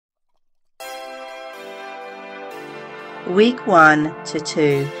Week 1 to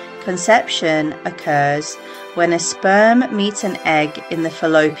 2, conception occurs when a sperm meets an egg in the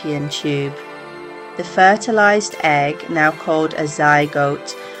fallopian tube. The fertilized egg, now called a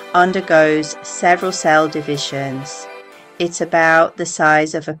zygote, undergoes several cell divisions. It's about the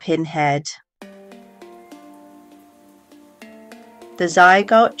size of a pinhead. The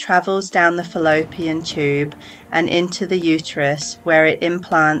zygote travels down the fallopian tube and into the uterus, where it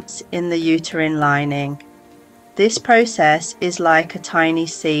implants in the uterine lining. This process is like a tiny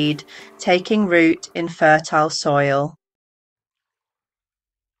seed taking root in fertile soil.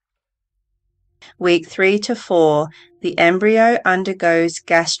 Week 3 to 4, the embryo undergoes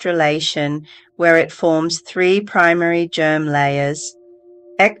gastrulation, where it forms 3 primary germ layers: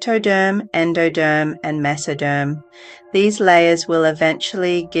 ectoderm, endoderm, and mesoderm. These layers will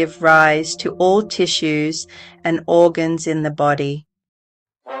eventually give rise to all tissues and organs in the body.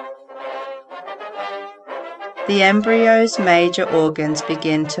 The embryo's major organs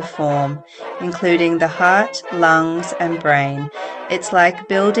begin to form, including the heart, lungs, and brain. It's like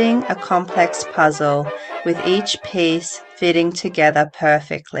building a complex puzzle, with each piece fitting together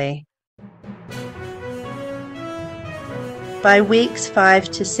perfectly. By weeks 5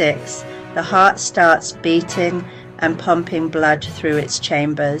 to 6, the heart starts beating and pumping blood through its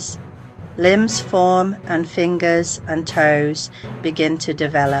chambers. Limbs form and fingers and toes begin to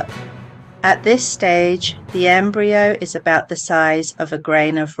develop. At this stage, the embryo is about the size of a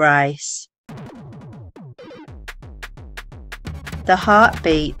grain of rice. The heart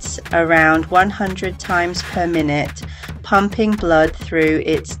beats around 100 times per minute, pumping blood through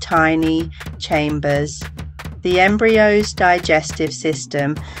its tiny chambers. The embryo's digestive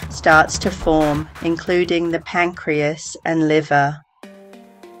system starts to form, including the pancreas and liver.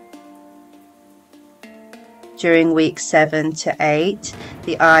 During weeks 7 to 8,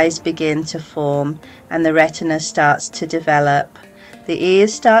 the eyes begin to form and the retina starts to develop. The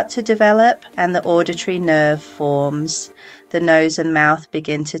ears start to develop and the auditory nerve forms. The nose and mouth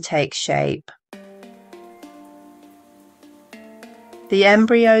begin to take shape. The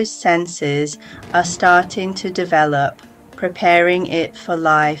embryo's senses are starting to develop, preparing it for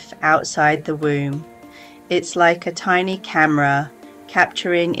life outside the womb. It's like a tiny camera,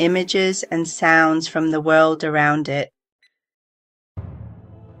 capturing images and sounds from the world around it.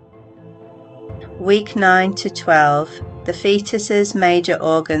 Week 9 to 12, the fetus's major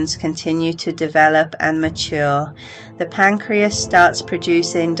organs continue to develop and mature. The pancreas starts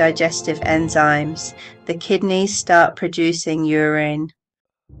producing digestive enzymes. The kidneys start producing urine.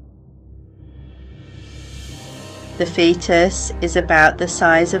 The fetus is about the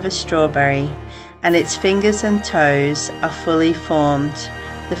size of a strawberry, and its fingers and toes are fully formed.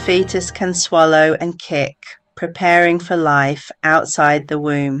 The fetus can swallow and kick, preparing for life outside the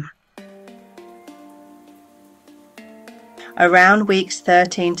womb. Around weeks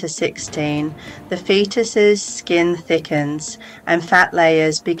 13 to 16, the fetus's skin thickens and fat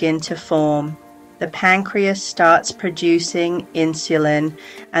layers begin to form. The pancreas starts producing insulin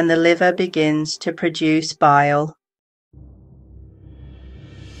and the liver begins to produce bile.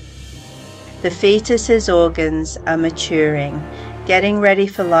 The fetus's organs are maturing, getting ready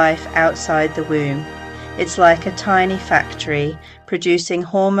for life outside the womb. It's like a tiny factory, producing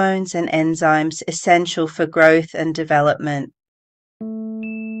hormones and enzymes essential for growth and development.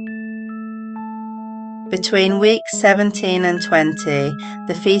 Between weeks 17 and 20,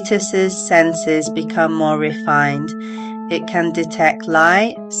 the fetus's senses become more refined. It can detect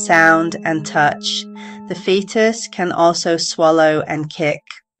light, sound, and touch. The fetus can also swallow and kick.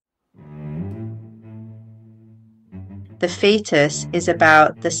 The fetus is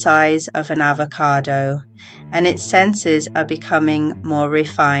about the size of an avocado, and its senses are becoming more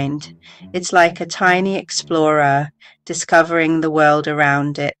refined. It's like a tiny explorer, discovering the world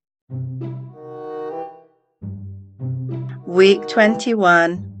around it. Week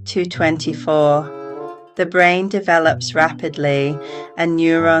 21 to 24. The brain develops rapidly, and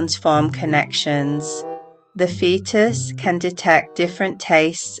neurons form connections. The fetus can detect different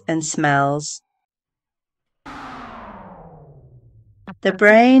tastes and smells. The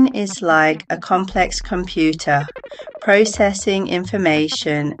brain is like a complex computer, processing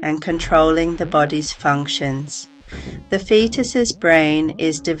information and controlling the body's functions. The fetus's brain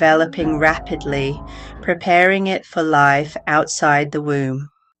is developing rapidly, preparing it for life outside the womb.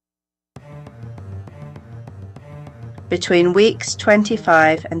 Between weeks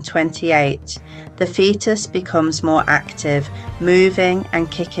 25 and 28, the fetus becomes more active, moving and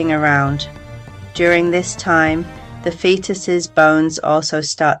kicking around. During this time, the fetus's bones also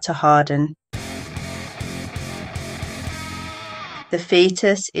start to harden. The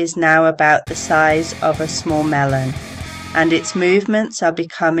fetus is now about the size of a small melon. and its movements are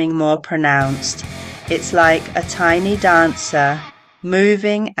becoming more pronounced. It's like a tiny dancer,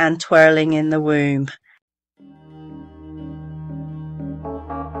 moving and twirling in the womb.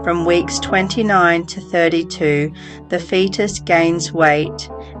 From weeks 29 to 32, the fetus gains weight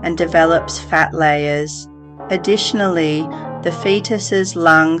and develops fat layers. Additionally, the fetus's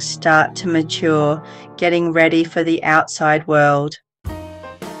lungs start to mature, getting ready for the outside world.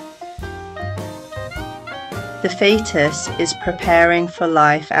 The fetus is preparing for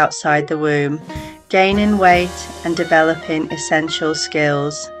life outside the womb, gaining weight and developing essential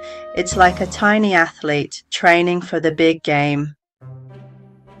skills. It's like a tiny athlete training for the big game.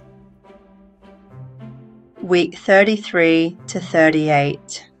 Week 33 to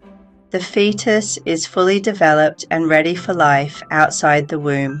 38. The fetus is fully developed and ready for life outside the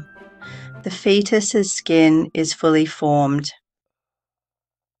womb. The fetus's skin is fully formed.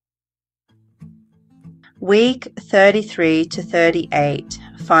 Week 33 to 38.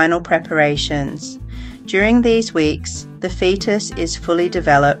 Final preparations. During these weeks, the fetus is fully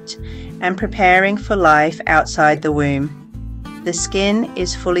developed and preparing for life outside the womb. The skin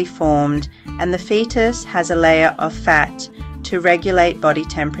is fully formed and the fetus has a layer of fat to regulate body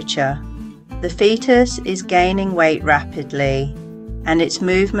temperature. The fetus is gaining weight rapidly and its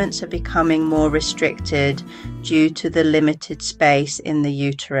movements are becoming more restricted due to the limited space in the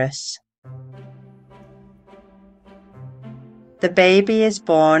uterus. The baby is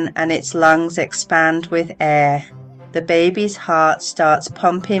born and its lungs expand with air. The baby's heart starts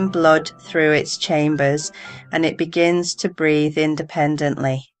pumping blood through its chambers and it begins to breathe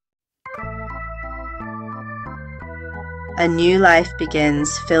independently. A new life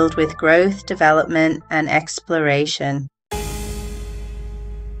begins, filled with growth, development, and exploration.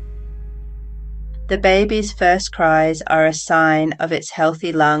 The baby's first cries are a sign of its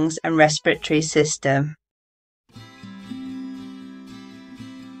healthy lungs and respiratory system.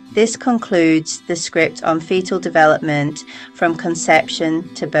 This concludes the script on fetal development from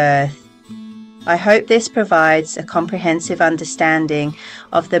conception to birth. I hope this provides a comprehensive understanding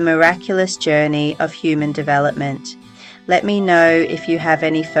of the miraculous journey of human development. Let me know if you have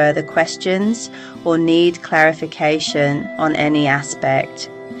any further questions or need clarification on any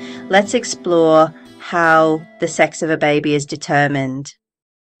aspect. Let's explore how the sex of a baby is determined.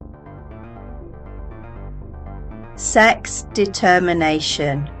 Sex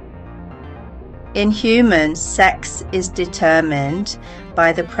determination. In humans, sex is determined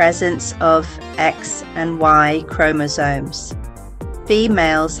by the presence of X and Y chromosomes.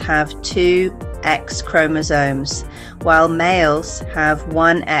 Females have 2 X chromosomes, while males have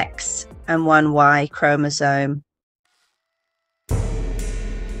 1 X and 1 Y chromosome.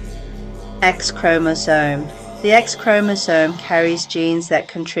 X chromosome. The X chromosome carries genes that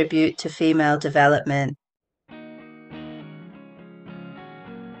contribute to female development.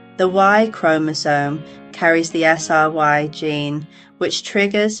 The Y chromosome carries the SRY gene, which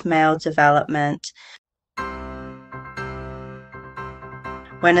triggers male development.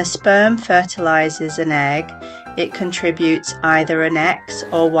 When a sperm fertilizes an egg, it contributes either an X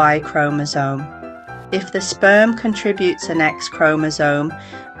or Y chromosome. If the sperm contributes an X chromosome,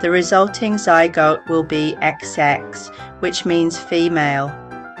 the resulting zygote will be XX, which means female.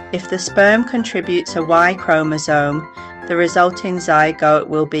 If the sperm contributes a Y chromosome, the resulting zygote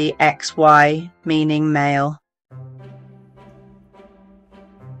will be XY, meaning male.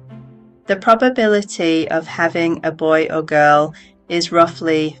 The probability of having a boy or girl is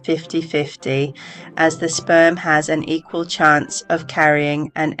roughly 50-50, as the sperm has an equal chance of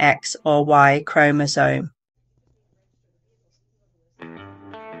carrying an X or Y chromosome.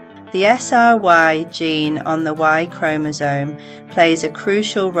 The SRY gene on the Y chromosome plays a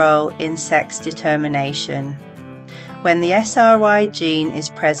crucial role in sex determination. When the SRY gene is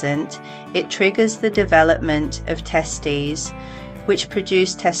present, it triggers the development of testes, which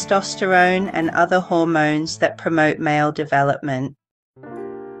produce testosterone and other hormones that promote male development.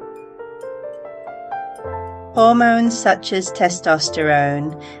 Hormones such as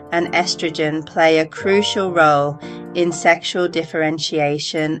testosterone and estrogen play a crucial role in sexual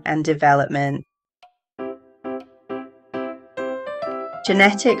differentiation and development.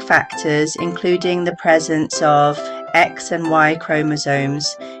 Genetic factors, including the presence of X and Y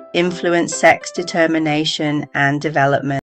chromosomes, influence sex determination and development.